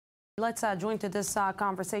Let's join to this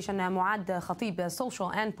conversation Moad Khatib, a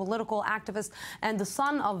social and political activist and the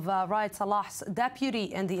son of Raed Salah's deputy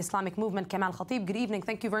in the Islamic Movement, Kemal Khatib. Good evening.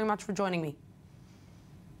 Thank you very much for joining me.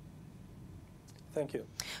 Thank you.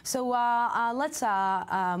 So let's,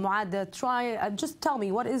 Moad, just tell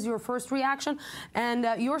me, what is your first reaction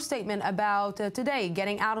and your statement about today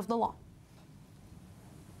getting out of the law?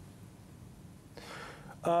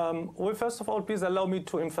 Well, first of all, please allow me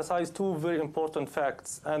to emphasize two very important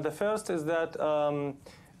facts. And the first is that,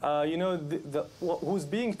 who's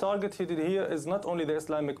being targeted here is not only the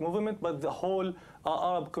Islamic movement, but the whole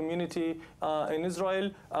Arab community in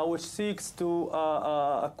Israel, which seeks to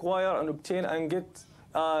acquire and obtain and get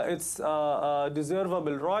its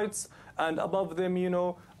deservable rights, and above them,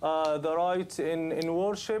 the right in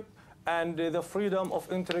worship and the freedom of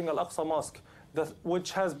entering Al-Aqsa Mosque,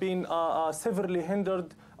 which has been severely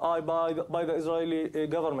hindered by the Israeli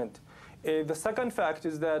government. The second fact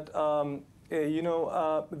is that the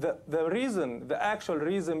actual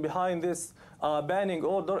reason behind this banning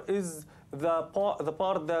order is the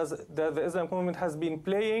part that the Islamic movement has been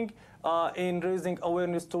playing in raising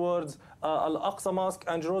awareness towards Al-Aqsa Mosque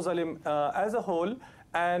and Jerusalem as a whole.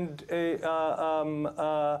 And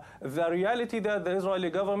the reality that the Israeli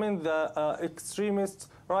government, the extremist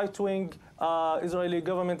right-wing Israeli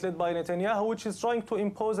government led by Netanyahu, which is trying to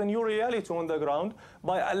impose a new reality on the ground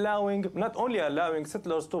by not only allowing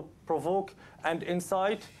settlers to provoke and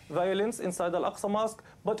incite violence inside Al-Aqsa Mosque,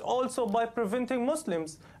 but also by preventing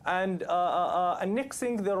Muslims and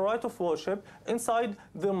annexing their right of worship inside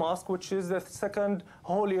the mosque, which is the second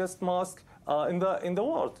holiest mosque in the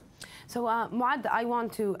world. So, Moad, I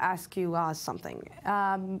want to ask you something.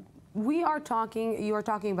 You are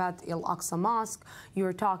talking about Al-Aqsa Mosque.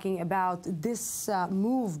 You're talking about this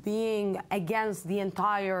move being against the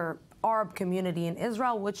entire Arab community in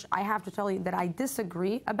Israel, which I have to tell you that I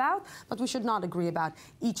disagree about, but we should not agree about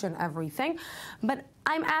each and everything. But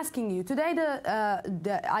I'm asking you, today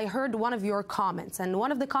I heard one of your comments, and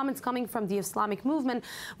one of the comments coming from the Islamic movement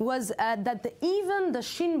was that even the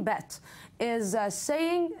Shin Bet is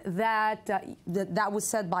saying that that was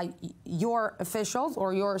said by your officials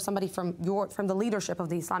or somebody from the leadership of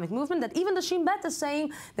the Islamic movement, that even the Shin Bet is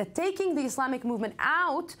saying that taking the Islamic movement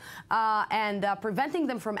out and preventing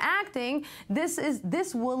them from acting,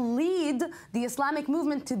 this will lead the Islamic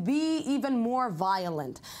movement to be even more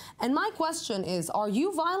violent. And my question is, are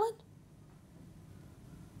you violent?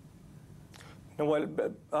 Well,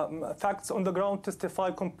 facts on the ground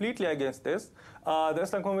testify completely against this. The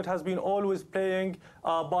Islamic movement has been always playing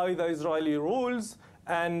by the Israeli rules,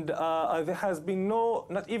 and there has been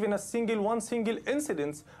not even one single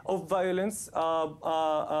incident of violence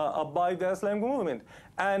by the Islamic movement.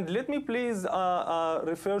 And let me please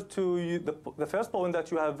refer to the first point that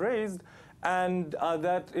you have raised, and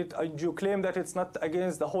that you claim that it's not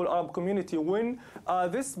against the whole Arab community, when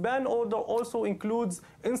this ban order also includes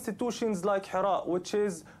institutions like Hira, which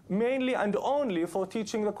is mainly and only for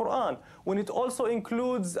teaching the Quran, when it also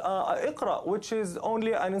includes Iqra, which is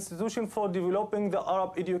only an institution for developing the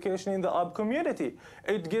Arab education in the Arab community.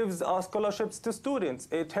 It gives scholarships to students.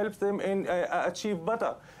 It helps them achieve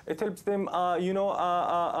better. It helps them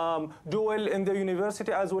do well in the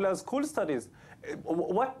university as well as school studies.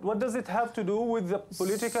 What does it have to do with the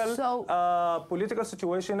political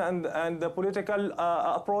situation and the political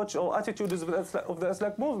approach or attitudes of the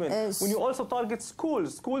Islamic movement? When you also target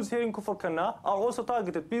schools here in Kufr Kanna are also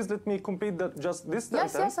targeted. Please let me complete this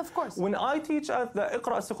sentence. Yes, of course. When I teach at the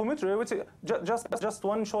Iqra Psychometry, which is just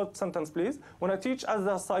one short sentence, please. When I teach at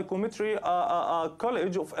the Psychometry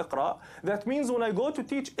College of Iqra, that means when I go to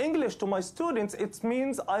teach English to my students, it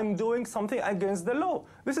means I'm doing something against the law.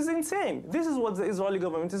 This is insane. This is what the Israeli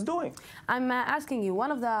government is doing. I'm asking you,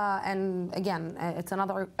 and again, it's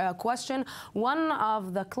another question. One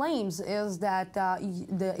of the claims is that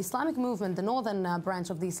the Islamic movement, the northern branch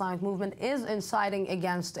of the Islamic movement, is inciting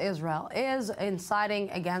against Israel, is inciting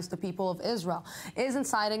against the people of Israel, is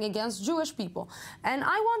inciting against Jewish people. And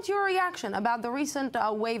I want your reaction about the recent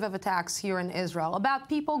wave of attacks here in Israel, about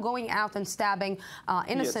people going out and stabbing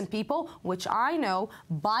innocent people, which I know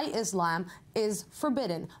by Islam is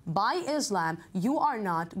forbidden. By Islam, you are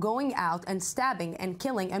not going out and stabbing and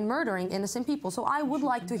killing and murdering innocent people. So I would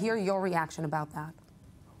like to hear your reaction about that.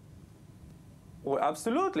 Well,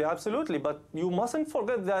 absolutely, absolutely. But you mustn't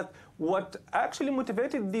forget that what actually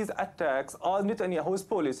motivated these attacks are Netanyahu's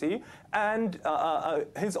policy and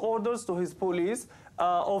his orders to his police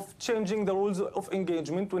of changing the rules of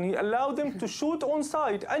engagement when he allowed them to shoot on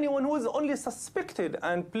sight anyone who is only suspected.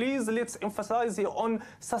 And please, let's emphasize here on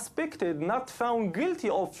suspected, not found guilty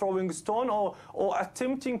of throwing stone or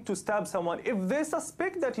attempting to stab someone. If they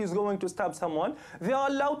suspect that he's going to stab someone, they are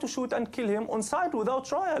allowed to shoot and kill him on sight without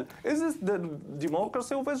trial. Is this the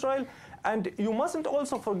democracy of Israel? And you mustn't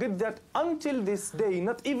also forget that until this day,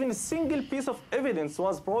 not even a single piece of evidence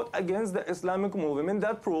was brought against the Islamic movement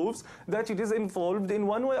that proves that it is involved in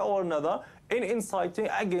one way or another in inciting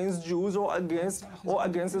against Jews or against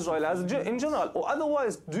Israel as in general. Or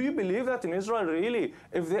otherwise, do you believe that in Israel really,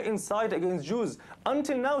 if they incite against Jews,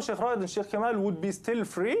 until now Sheikh Ra'ad and Sheikh Kemal would be still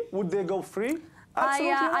free? Would they go free?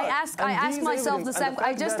 I ask myself the same.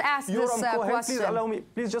 I just asked this question.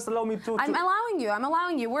 Please just allow me to. I'm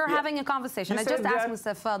allowing you. We're having a conversation. I just asked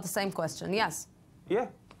myself the same question. Yes. Yeah.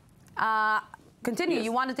 Continue. Yes.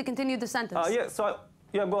 You wanted to continue the sentence. Yeah. So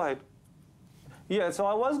go ahead. Yeah, so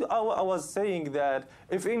I was saying that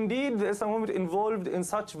if indeed the Islamic movement involved in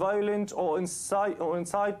such violence or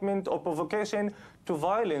incitement or provocation to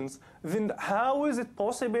violence, then how is it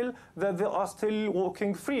possible that they are still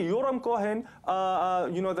walking free? Yoram Cohen,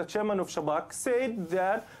 the chairman of Shabak, said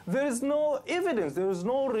that there is no evidence, there is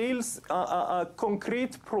no real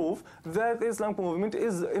concrete proof that the Islamic movement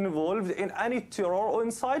is involved in any terror or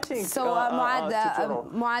inciting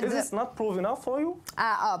terror. Is this not proof enough for you?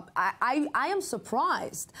 I am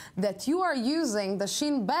surprised that you are using the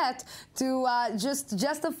Shin Bet to just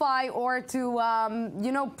justify or to,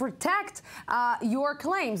 protect your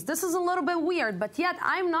claims. This is a little bit weird, but yet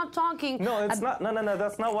I'm not talking. No, it's not. No,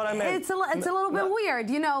 that's not what I meant. It's a little bit weird.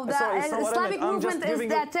 The Islamic movement is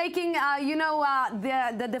that taking,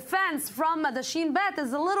 the defense from the Shin Bet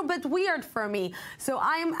is a little bit weird for me. So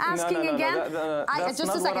I'm asking again.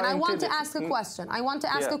 Just a second. I want to ask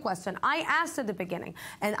a question. I asked at the beginning,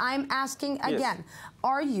 and I'm asking again.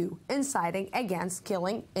 Are you inciting against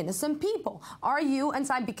killing innocent people? Are you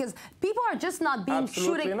inciting because people are just not being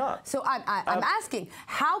shooting? Not. So I'm asking,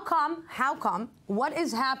 how come? What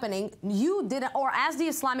is happening? You didn't, or as the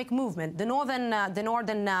Islamic movement, the northern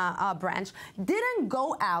branch, didn't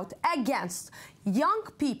go out against young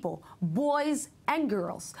people, boys and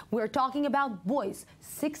girls. We're talking about boys,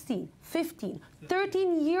 16, 15,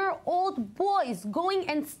 13-year-old boys going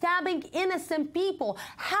and stabbing innocent people.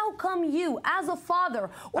 How come you, as a father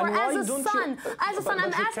or as a son,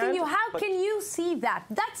 I'm asking you, how can you see that?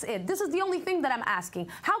 That's it. This is the only thing that I'm asking.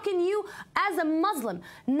 How can you, as a Muslim,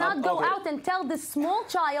 not go out and tell this small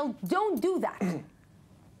child, don't do that?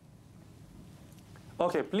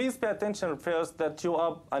 Okay, please pay attention first that you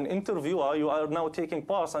are an interviewer. You are now taking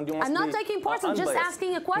parts, and you must. I'm not taking parts. I'm just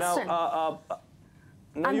asking a question.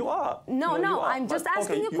 No, you are. No, I'm just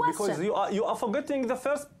asking a question. Because you are forgetting the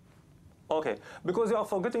first. Okay, because you are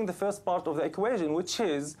forgetting the first part of the equation, which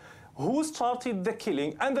is who started the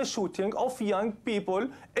killing and the shooting of young people,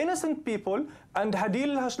 innocent people. And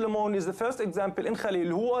Hadil Hashlamon is the first example in Khalil,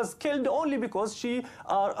 who was killed only because she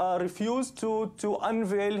refused to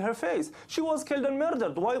unveil her face. She was killed and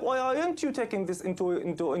murdered. Why aren't you taking this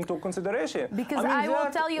into consideration? Because I will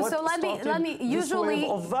tell you. So let me. Usually,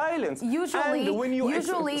 of violence. Usually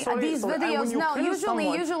these videos. No,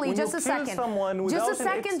 usually. Just a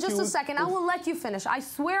second. Just a second. I will let you finish. I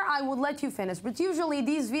swear I will let you finish. But usually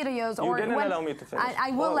these videos, you didn't allow me to finish.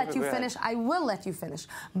 I will let you finish. I will let you finish.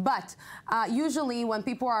 But usually when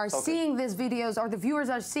people are seeing these videos or the viewers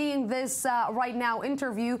are seeing this right now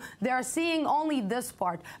interview, they're seeing only this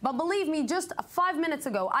part. But believe me, just 5 minutes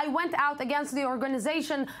ago, I went out against the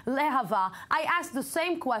organization Lehava. I asked the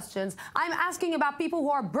same questions. I'm asking about people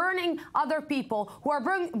who are burning other people, who are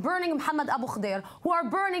burning Muhammad Abu Khadir, who are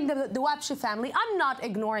burning the Wabshi family. I'm not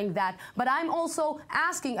ignoring that, but I'm also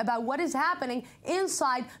asking about what is happening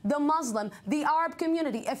inside the Muslim, the Arab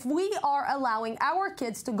community. If we are allowing our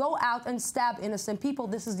kids to go out and stab innocent people,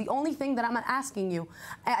 this is the only thing that I'm asking you.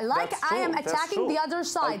 Like I am attacking the other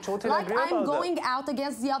side, like I'm going out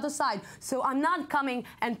against the other side. So I'm not coming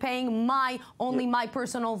and paying my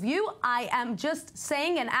personal view. I am just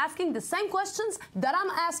saying and asking the same questions that I'm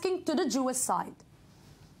asking to the Jewish side.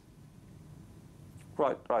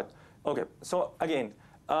 Right. Okay. So again,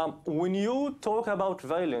 when you talk about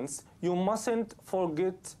violence, you mustn't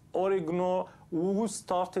forget or ignore who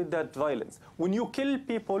started that violence. When you kill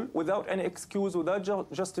people without any excuse, without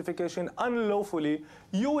justification, unlawfully,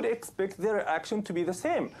 you would expect their reaction to be the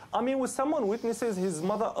same. I mean, when someone witnesses his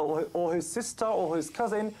mother or his sister or his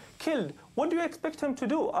cousin killed, what do you expect him to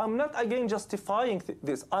do? I'm not, again, justifying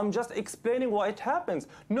this. I'm just explaining why it happens.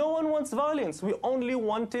 No one wants violence. We only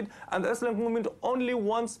wanted, and the Islamic movement only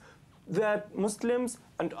wants that Muslims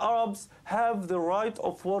and Arabs have the right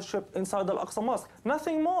of worship inside the Al-Aqsa Mosque.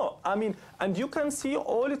 Nothing more. I mean, and you can see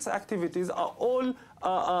all its activities are all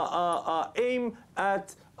aimed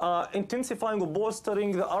at intensifying or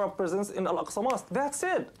bolstering the Arab presence in Al-Aqsa Mosque. That's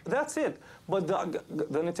it. That's it. But the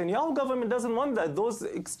Netanyahu government doesn't want that. Those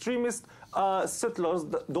extremist settlers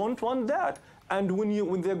don't want that. And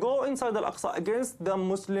when they go inside Al-Aqsa against the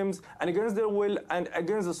Muslims and against their will and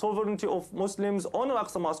against the sovereignty of Muslims on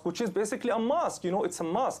Al-Aqsa Mosque, which is basically a mosque, you know, it's a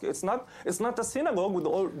mosque. It's not a synagogue, with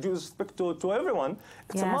all due respect to everyone.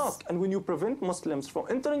 It's a mosque. And when you prevent Muslims from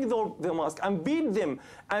entering the mosque and beat them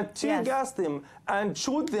and tear gas them and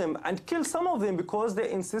shoot them and kill some of them because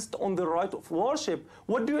they insist on the right of worship,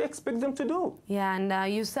 what do you expect them to do? Yeah,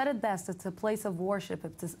 and you said it best. It's a place of worship.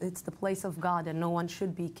 It's the place of God, and no one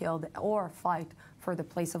should be killed or fight for the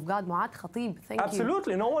place of God. Moad Khatib, thank you.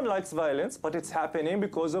 Absolutely. No one likes violence, but it's happening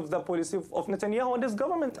because of the policy of Netanyahu and his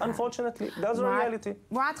government, unfortunately. That's the reality.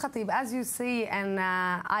 Moad Khatib, as you see, and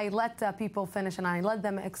I let people finish and I let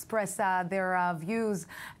them express their views.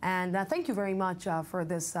 And thank you very much for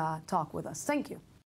this talk with us. Thank you.